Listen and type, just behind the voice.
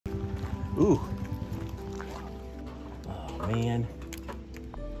Ooh. Oh, man.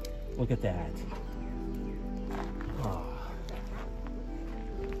 Look at that. Oh.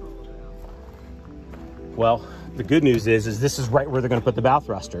 Well, the good news is this is right where they're going to put the bow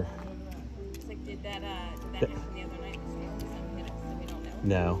thruster. It's like, did that happen the other night? Something hit us, so we don't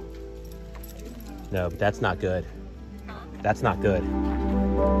know. No, but that's not good. That's not good.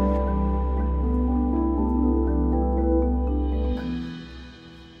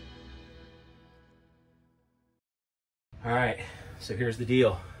 All right, so here's the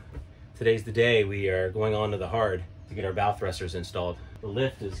deal. Today's the day we are going on to the hard to get our bow thrusters installed. The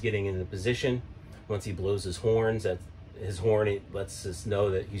lift is getting into position. Once he blows his horns, his horn, it lets us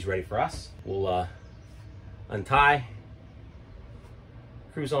know that he's ready for us. We'll untie,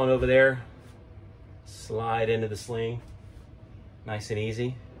 cruise on over there, slide into the sling, nice and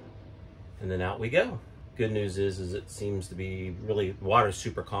easy, and then out we go. Good news is it seems to be really, the water's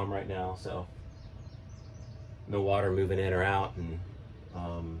super calm right now, so no water moving in or out, and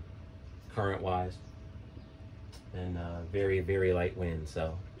current wise, and very, very light wind,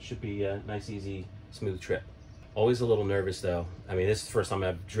 so should be a nice, easy, smooth trip. Always a little nervous though. I mean, this is the first time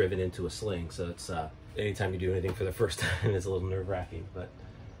I've driven into a sling, so it's anytime you do anything for the first time, it's a little nerve-wracking, but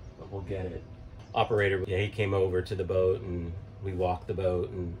we'll get it. Operator, yeah, he came over to the boat and we walked the boat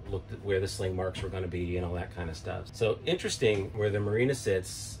and looked at where the sling marks were going to be and all that kind of stuff. So interesting, where the marina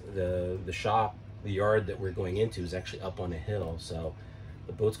sits, the shop, the yard that we're going into is actually up on a hill, so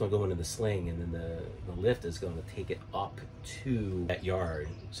the boat's going to go into the sling, and then the lift is going to take it up to that yard.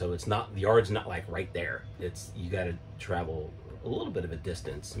 So it's not, the yard's not like right there. It's, you got to travel a little bit of a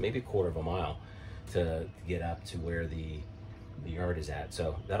distance, maybe a quarter of a mile, to get up to where the yard is at.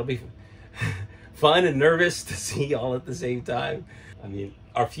 So that'll be fun and nervous to see all at the same time. I mean,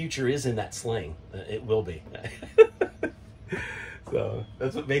 our future is in that sling. It will be. So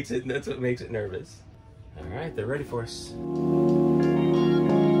that's what makes it nervous. All right, they're ready for us.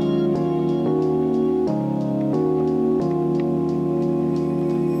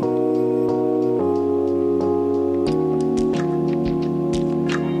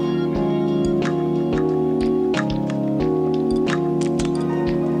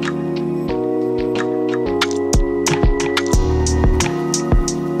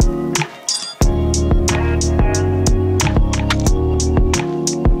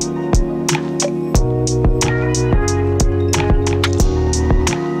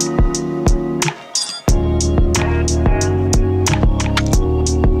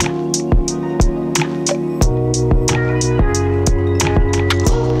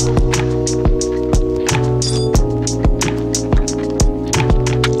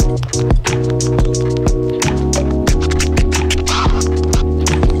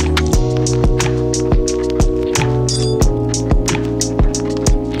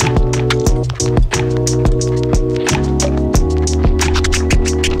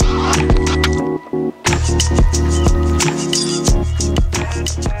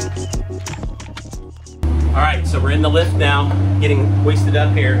 So we're in the lift now, getting hoisted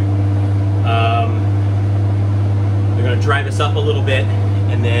up here. They're going to drive us up a little bit,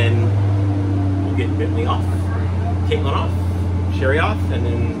 and then we'll get Bentley off, Caitlin off, Sherry off, and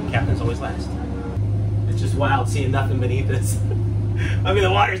then Captain's always last. It's just wild seeing nothing beneath us. I mean,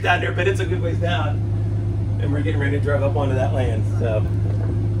 the water's down there, but it's a good ways down. And we're getting ready to drive up onto that land, so.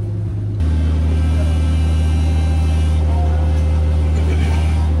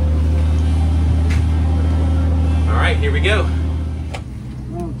 All right, here we go.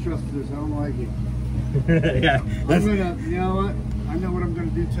 I don't trust this. I don't like it. Yeah. I'm gonna, you know what? I know what I'm gonna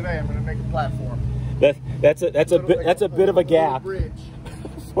do today. I'm gonna make a platform. That's a bit of a gap bridge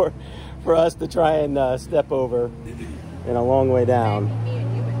for us to try and step over in a long way down. Me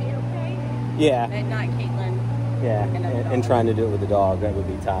and you would be okay. Yeah. But not Caitlin. Yeah. And trying to do it with the dog, that would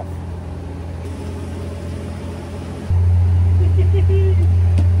be tough.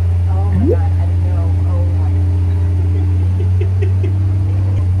 Oh my God, I don't know. Oh my.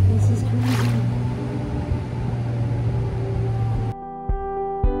 This is crazy.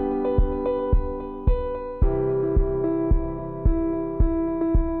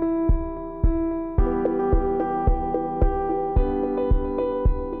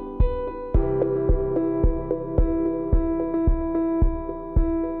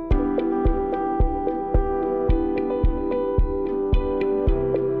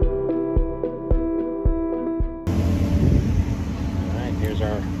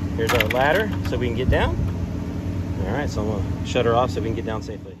 Here's our ladder so we can get down. All right, so I'm gonna shut her off so we can get down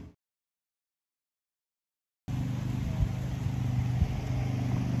safely.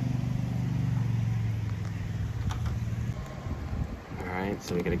 All right,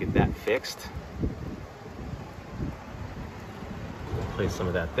 so we gotta get that fixed. Place some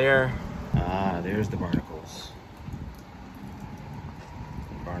of that there. Ah, there's the barnacles.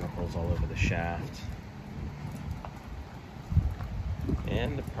 Barnacles all over the shaft.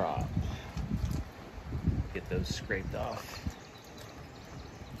 And the prop. Get those scraped off.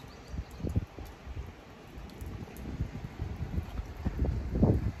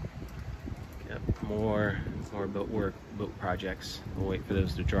 Yep, more boat projects. We'll wait for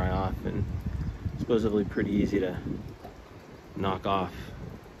those to dry off, and supposedly pretty easy to knock off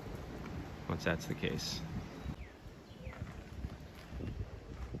once that's the case.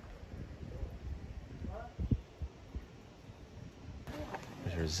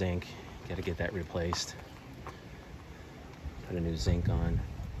 There's our zinc. Got to get that replaced. Put a new zinc on.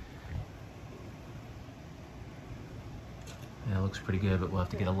 Yeah, it looks pretty good, but we'll have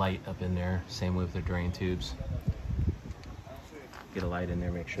to get a light up in there. Same with the drain tubes. Get a light in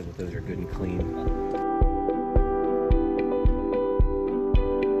there, make sure that those are good and clean.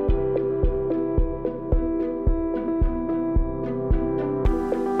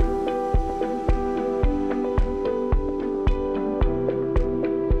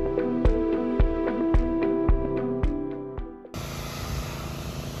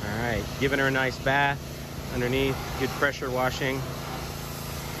 Giving her a nice bath underneath, good pressure washing.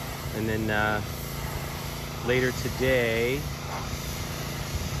 And then later today,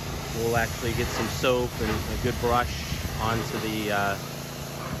 we'll actually get some soap and a good brush onto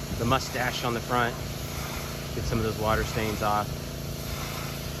the mustache on the front. Get some of those water stains off.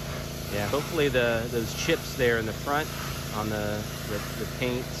 Yeah, hopefully those chips there in the front on the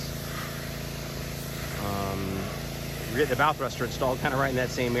paint. We're getting the bow thruster installed kind of right in that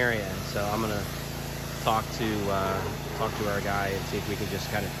same area, so I'm gonna talk to our guy and see if we can just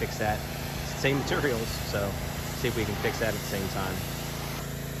kind of fix that. It's the same materials, so see if we can fix that at the same time.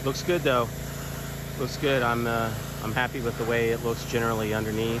 Looks good though. Looks good. I'm happy with the way it looks generally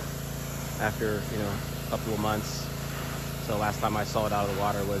underneath after a couple of months. So last time I saw it out of the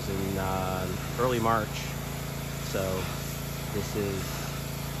water was in early March. So this is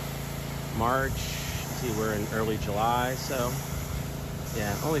March. See, we're in early July, so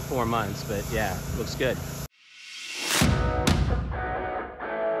yeah, only 4 months, but yeah, looks good.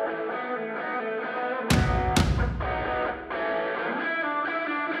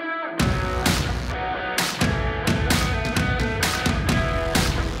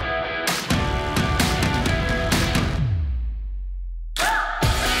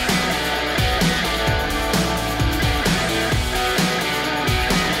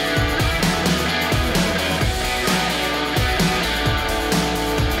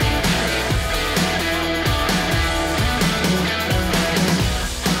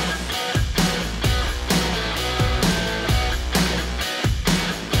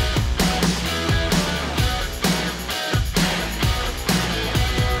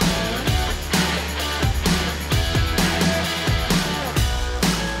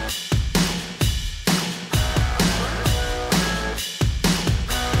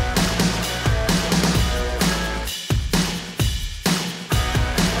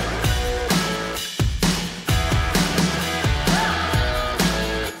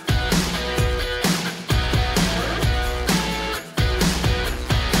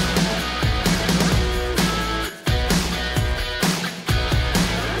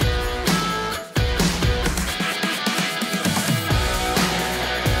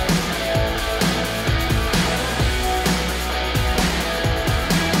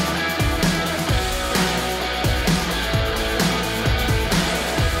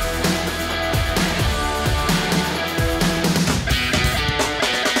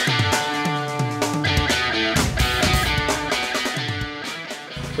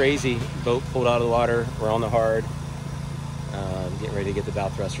 Crazy boat pulled out of the water. We're on the hard, getting ready to get the bow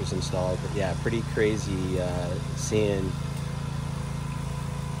thrusters installed. But yeah, pretty crazy seeing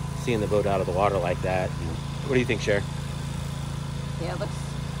the boat out of the water like that. What do you think, Cher? Yeah, it looks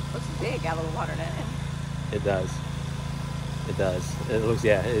big out of the water, doesn't it? It does. It does. It looks,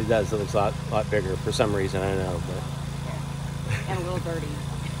 yeah, it does. It looks a lot bigger for some reason. I don't know, but yeah. And a little dirty.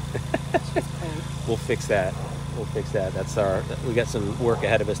 We'll fix that. We'll fix that. We got some work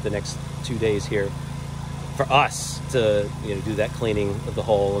ahead of us the next 2 days here for us to do that cleaning of the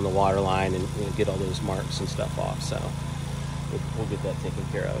hull and the water line and get all those marks and stuff off. So we'll get that taken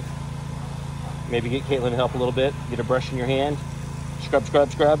care of. Maybe get Caitlin to help a little bit. Get a brush in your hand. Scrub,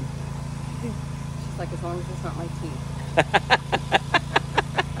 scrub, scrub. She's like, as long as it's not my teeth.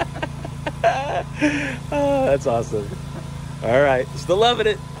 Oh, that's awesome. All right, still loving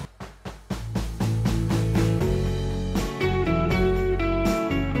it.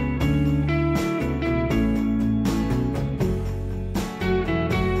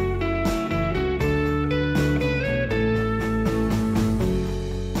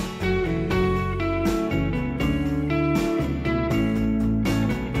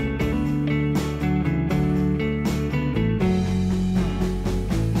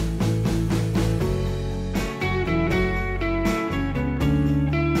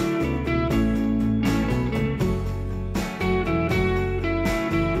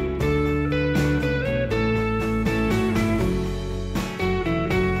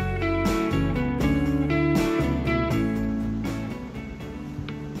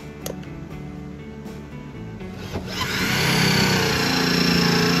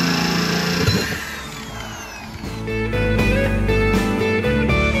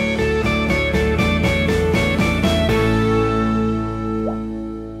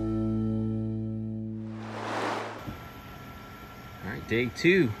 Day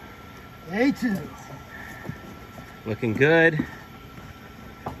 2. Day 2. Looking good.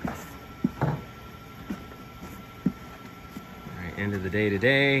 All right, end of the day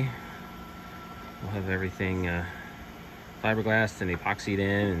today. We'll have everything fiberglassed and epoxied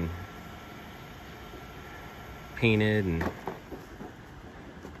in and painted and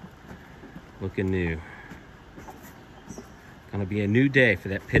looking new. Gonna be a new day for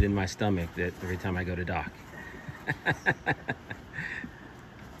that pit in my stomach that every time I go to dock.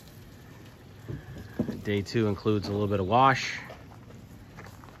 Day 2 includes a little bit of wash.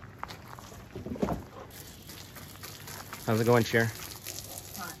 How's it going, Cher?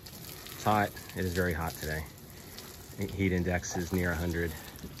 Hot. It's hot. It is very hot today. Heat index is near 100.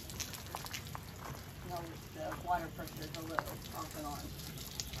 No, the water pressure is a little off and on.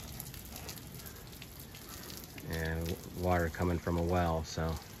 And water coming from a well,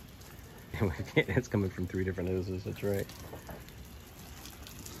 so it's coming from 3 different hoses. That's right.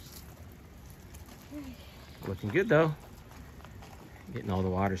 Looking good though. Getting all the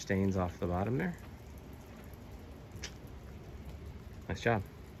water stains off the bottom there. Nice job.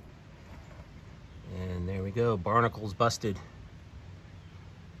 And there we go, barnacles busted.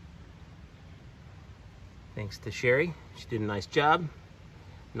 Thanks to Sherry. She did a nice job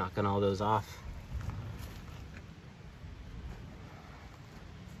knocking all those off.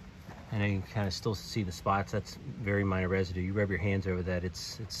 I know you can kind of still see the spots. That's very minor residue. You rub your hands over that,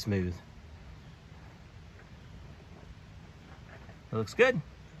 it's smooth. It looks good.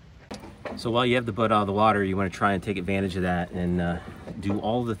 So while you have the boat out of the water, you want to try and take advantage of that and do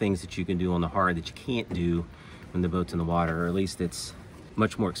all the things that you can do on the hard that you can't do when the boat's in the water, or at least it's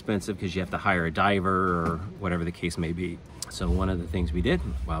much more expensive because you have to hire a diver or whatever the case may be. So one of the things we did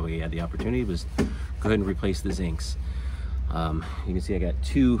while we had the opportunity was go ahead and replace the zincs. You can see I got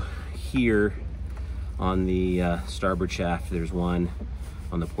 2 here on the starboard shaft. There's one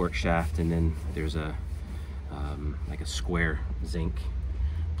on the port shaft, and then there's a like a square zinc,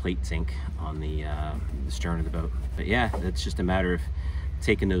 plate zinc on the stern of the boat. But yeah, that's just a matter of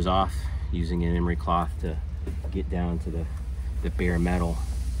taking those off, using an emery cloth to get down to the bare metal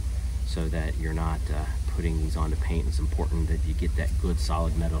so that you're not putting these onto paint. It's important that you get that good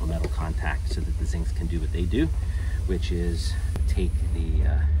solid metal to metal contact so that the zincs can do what they do, which is take the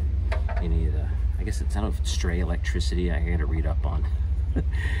any of the, I guess it's, I don't know if it's stray electricity. I gotta read up on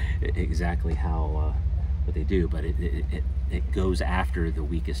exactly how what they do, but it goes after the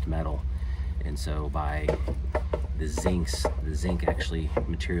weakest metal. And so by the zinc actually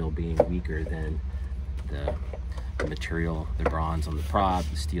material being weaker than the material, the bronze on the prop,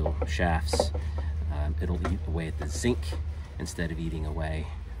 the steel shafts, it'll eat away at the zinc instead of eating away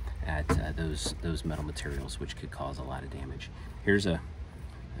at those metal materials, which could cause a lot of damage. Here's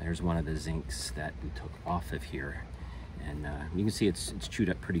one of the zincs that we took off of here, and you can see it's chewed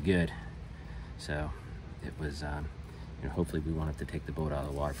up pretty good. So it was, you know, hopefully we wanted to take the boat out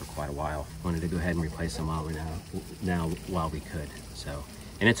of the water for quite a while. Wanted to go ahead and replace them while we could. So,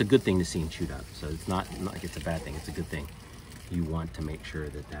 and it's a good thing to see them chewed up. So it's not like it's a bad thing. It's a good thing. You want to make sure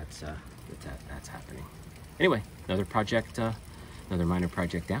that that's happening. Anyway, another project, another minor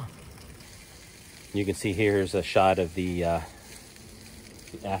project down. You can see here's a shot of the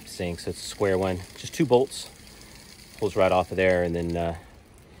aft zinc. So it's a square one, just 2 bolts. Pulls right off of there, and then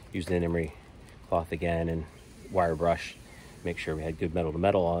using an emery cloth again and wire brush, make sure we had good metal to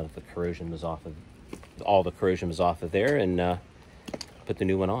metal on if the corrosion was off of, all the corrosion was off of there, and put the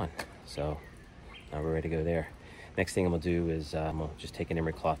new one on. So now we're ready to go there. Next thing I'm gonna do is I'm gonna just take an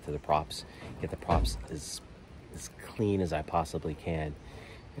emery cloth to the props, get the props as clean as I possibly can.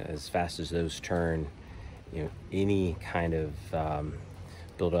 You know, as fast as those turn, you know, any kind of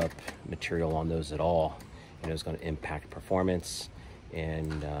build up material on those at all, you know, is going to impact performance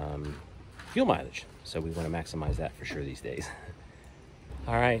and fuel mileage. So we want to maximize that for sure these days.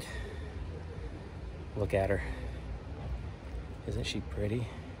 All right, look at her. Isn't she pretty?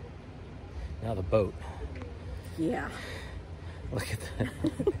 Now the boat. Yeah. Look at that.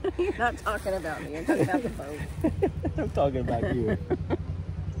 You're not talking about me. You're talking about the boat. I'm talking about you.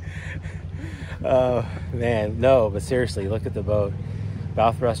 Oh man, no, but seriously, look at the boat.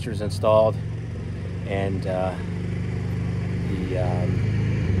 Bow thrusters installed, and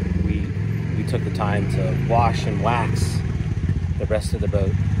we took the time to wash and wax the rest of the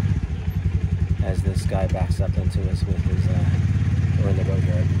boat as this guy backs up into us with his, or in the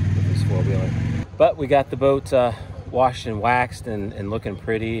boatyard with his 4-wheeler. But we got the boat washed and waxed and looking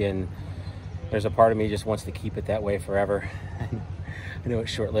pretty, and there's a part of me just wants to keep it that way forever. I know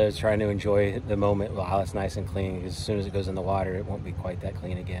it's short-lived, trying to enjoy the moment while it's nice and clean, because as soon as it goes in the water, it won't be quite that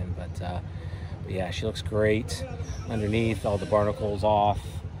clean again. But Yeah, she looks great underneath. All the barnacles off.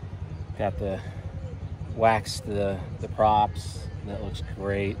 Got the waxed the props. That looks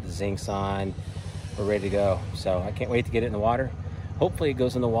great. The zinc's on. We're ready to go. So I can't wait to get it in the water. Hopefully it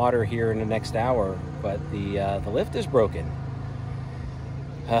goes in the water here in the next hour. But the lift is broken.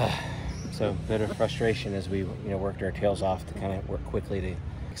 So a bit of frustration as we worked our tails off to kind of work quickly to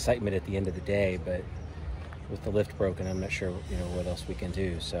excitement at the end of the day. But with the lift broken, I'm not sure what else we can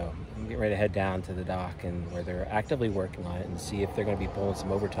do. So I'm getting ready to head down to the dock and where they're actively working on it and see if they're going to be pulling some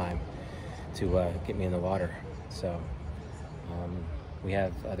overtime to get me in the water. So we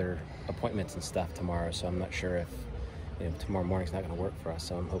have other appointments and stuff tomorrow, so I'm not sure if tomorrow morning's not going to work for us.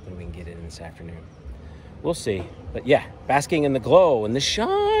 So I'm hoping we can get it in this afternoon. We'll see. But yeah, basking in the glow and the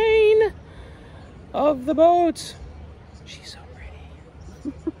shine of the boat. She's so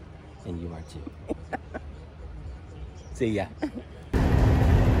pretty. And you are too. See ya. All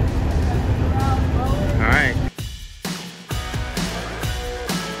right.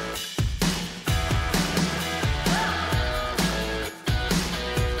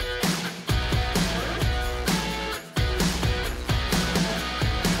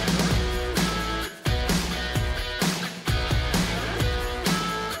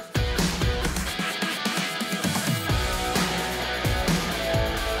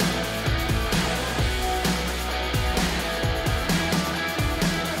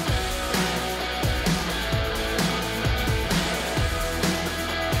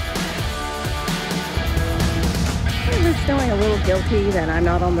 Feeling a little guilty that I'm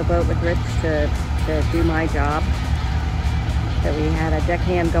not on the boat with Rich to do my job. That we had a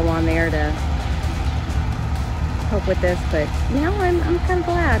deckhand go on there to help with this, but I'm kind of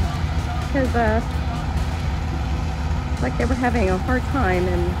glad because it's like they were having a hard time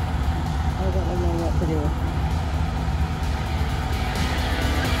and I don't know what to do.